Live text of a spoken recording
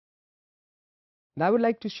Now I would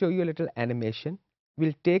like to show you a little animation.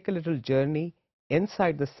 We'll take a little journey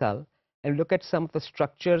inside the cell and look at some of the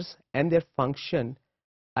structures and their function.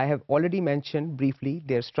 I have already mentioned briefly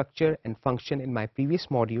their structure and function in my previous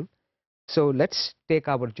module. So let's take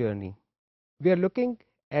our journey. We are looking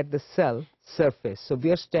at the cell surface. So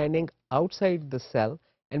we are standing outside the cell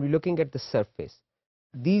and we're looking at the surface.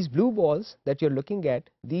 These blue balls that you're looking at,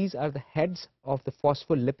 these are the heads of the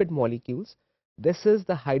phospholipid molecules. This is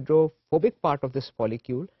the hydrophobic part of this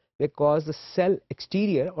molecule because the cell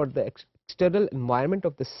exterior or the external environment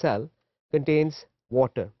of the cell contains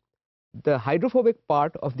water. The hydrophobic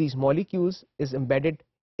part of these molecules is embedded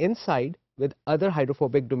inside with other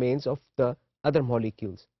hydrophobic domains of the other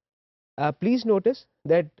molecules. Please notice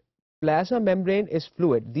that plasma membrane is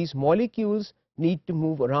fluid. These molecules need to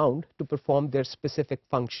move around to perform their specific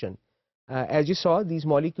function. As you saw, these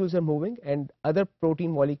molecules are moving, and other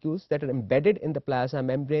protein molecules that are embedded in the plasma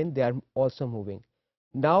membrane, they are also moving.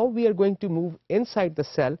 Now we are going to move inside the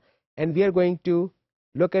cell, and we are going to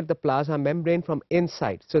look at the plasma membrane from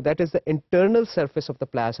inside. So that is the internal surface of the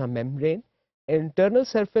plasma membrane. Internal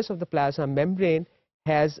surface of the plasma membrane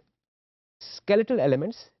has skeletal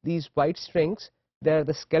elements. These white strings, they are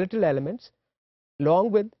the skeletal elements,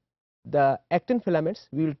 along with the actin filaments.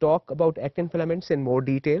 We will talk about actin filaments in more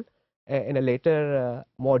detail in a later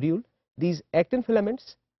module. These actin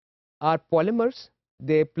filaments are polymers.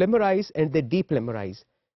 They polymerize and they depolymerize.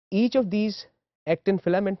 Each of these actin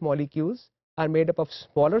filament molecules are made up of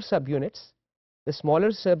smaller subunits. The smaller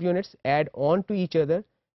subunits add on to each other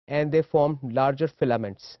and they form larger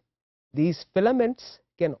filaments. These filaments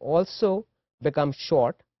can also become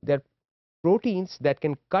short. They're proteins that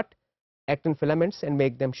can cut actin filaments and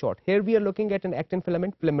make them short. Here we are looking at an actin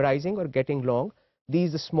filament polymerizing or getting long.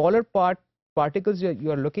 These smaller particles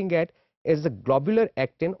you are looking at is the globular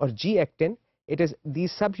actin or G-actin. It is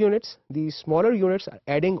these subunits, these smaller units are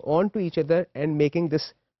adding on to each other and making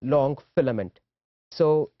this long filament.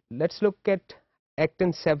 So let's look at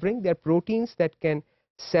actin severing. They are proteins that can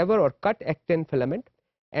sever or cut actin filament,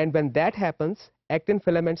 and when that happens, actin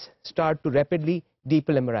filaments start to rapidly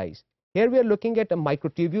depolymerize. Here we are looking at a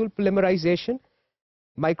microtubule polymerization.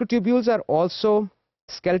 Microtubules are also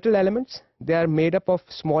skeletal elements. They are made up of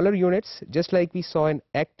smaller units, just like we saw in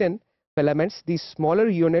actin filaments. These smaller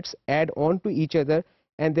units add on to each other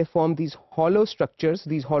and they form these hollow structures,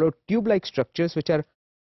 these hollow tube-like structures, which are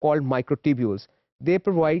called microtubules. They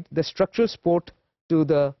provide the structural support to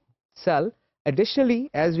the cell. Additionally,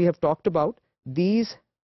 as we have talked about, these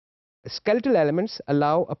skeletal elements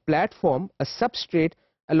allow a platform, a substrate,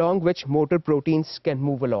 along which motor proteins can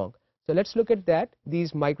move along. So let's look at that.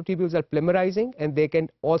 These microtubules are polymerizing and they can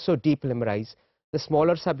also depolymerize. The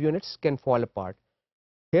smaller subunits can fall apart.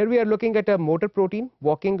 Here we are looking at a motor protein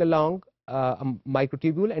walking along a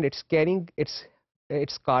microtubule, and it's carrying its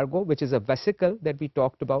cargo, which is a vesicle that we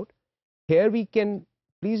talked about. Here we can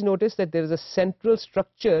please notice that there is a central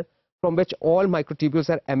structure from which all microtubules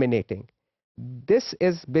are emanating. This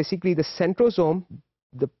is basically the centrosome.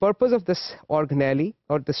 The purpose of this organelle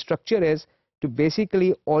or the structure is to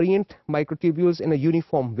basically orient microtubules in a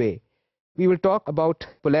uniform way. We will talk about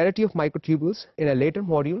polarity of microtubules in a later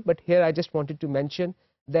module, but here I just wanted to mention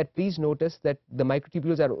that please notice that the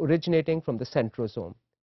microtubules are originating from the centrosome.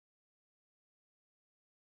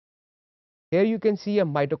 Here you can see a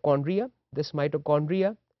mitochondria. This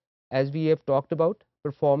mitochondria, as we have talked about,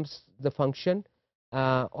 performs the function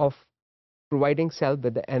of providing cell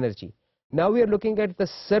with the energy. Now we are looking at the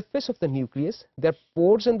surface of the nucleus. There are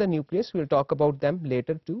pores in the nucleus. We'll talk about them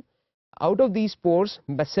later too. Out of these pores,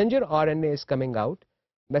 messenger RNA is coming out.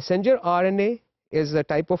 Messenger RNA is a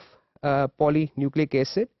type of polynucleic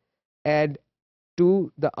acid, and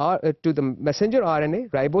to the messenger RNA,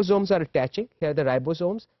 ribosomes are attaching. Here are the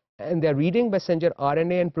ribosomes, and they're reading messenger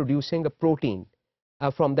RNA and producing a protein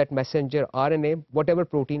from that messenger RNA, whatever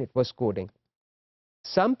protein it was coding.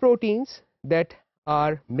 Some proteins that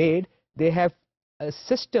are made, they have a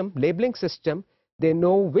system, labeling system. They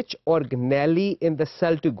know which organelle in the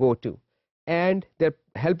cell to go to, and they're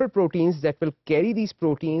helper proteins that will carry these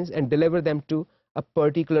proteins and deliver them to a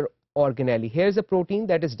particular organelle. Here's a protein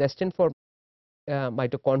that is destined for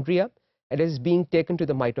mitochondria and is being taken to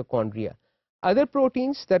the mitochondria. Other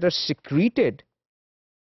proteins that are secreted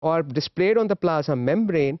or displayed on the plasma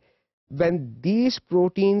membrane, when these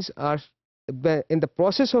proteins are in the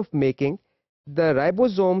process of making, the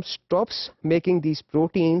ribosome stops making these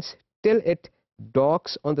proteins till it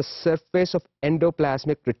docks on the surface of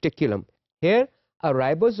endoplasmic reticulum. Here a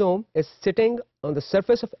ribosome is sitting on the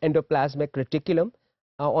surface of endoplasmic reticulum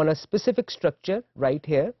on a specific structure right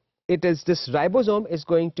here. It is this ribosome is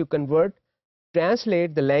going to convert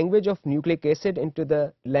translate the language of nucleic acid into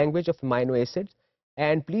the language of amino acids.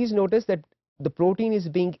 And please notice that the protein is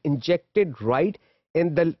being injected right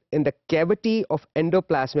in the cavity of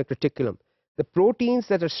endoplasmic reticulum. The proteins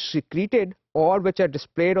that are secreted or which are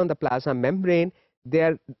displayed on the plasma membrane, they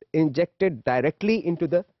are injected directly into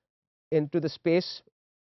the space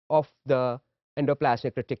of the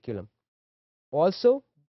endoplasmic reticulum. Also,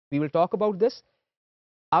 we will talk about this.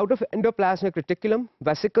 Out of endoplasmic reticulum,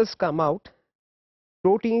 vesicles come out.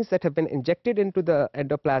 Proteins that have been injected into the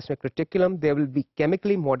endoplasmic reticulum, they will be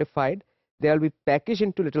chemically modified. They will be packaged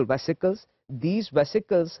into little vesicles. These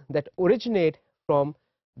vesicles that originate from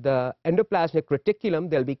the endoplasmic reticulum,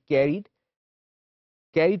 they'll be carried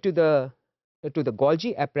to the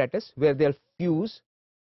Golgi apparatus, where they'll fuse.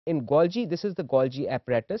 In Golgi, this is the Golgi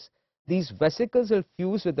apparatus. These vesicles will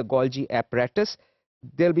fuse with the Golgi apparatus.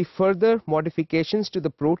 There'll be further modifications to the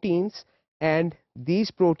proteins, and these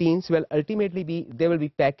proteins will ultimately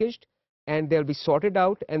be packaged, and they'll be sorted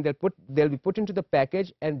out, and they'll be put into the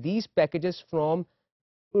package. And these packages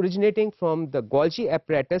originating from the Golgi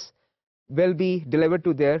apparatus will be delivered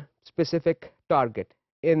to their specific target.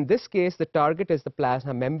 In this case, the target is the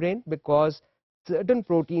plasma membrane, because certain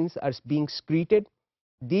proteins are being secreted.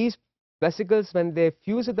 These vesicles, when they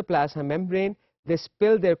fuse with the plasma membrane, they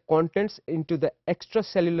spill their contents into the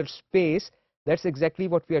extracellular space. That's exactly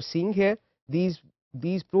what we are seeing here.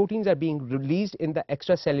 These proteins are being released in the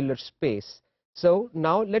extracellular space. So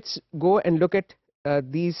now let's go and look at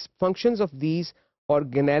these functions of these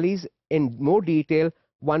organelles in more detail,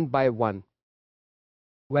 one by one.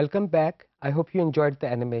 Welcome back. I hope you enjoyed the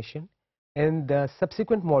animation. In the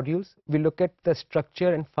subsequent modules, we look at the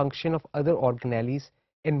structure and function of other organelles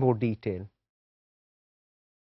in more detail.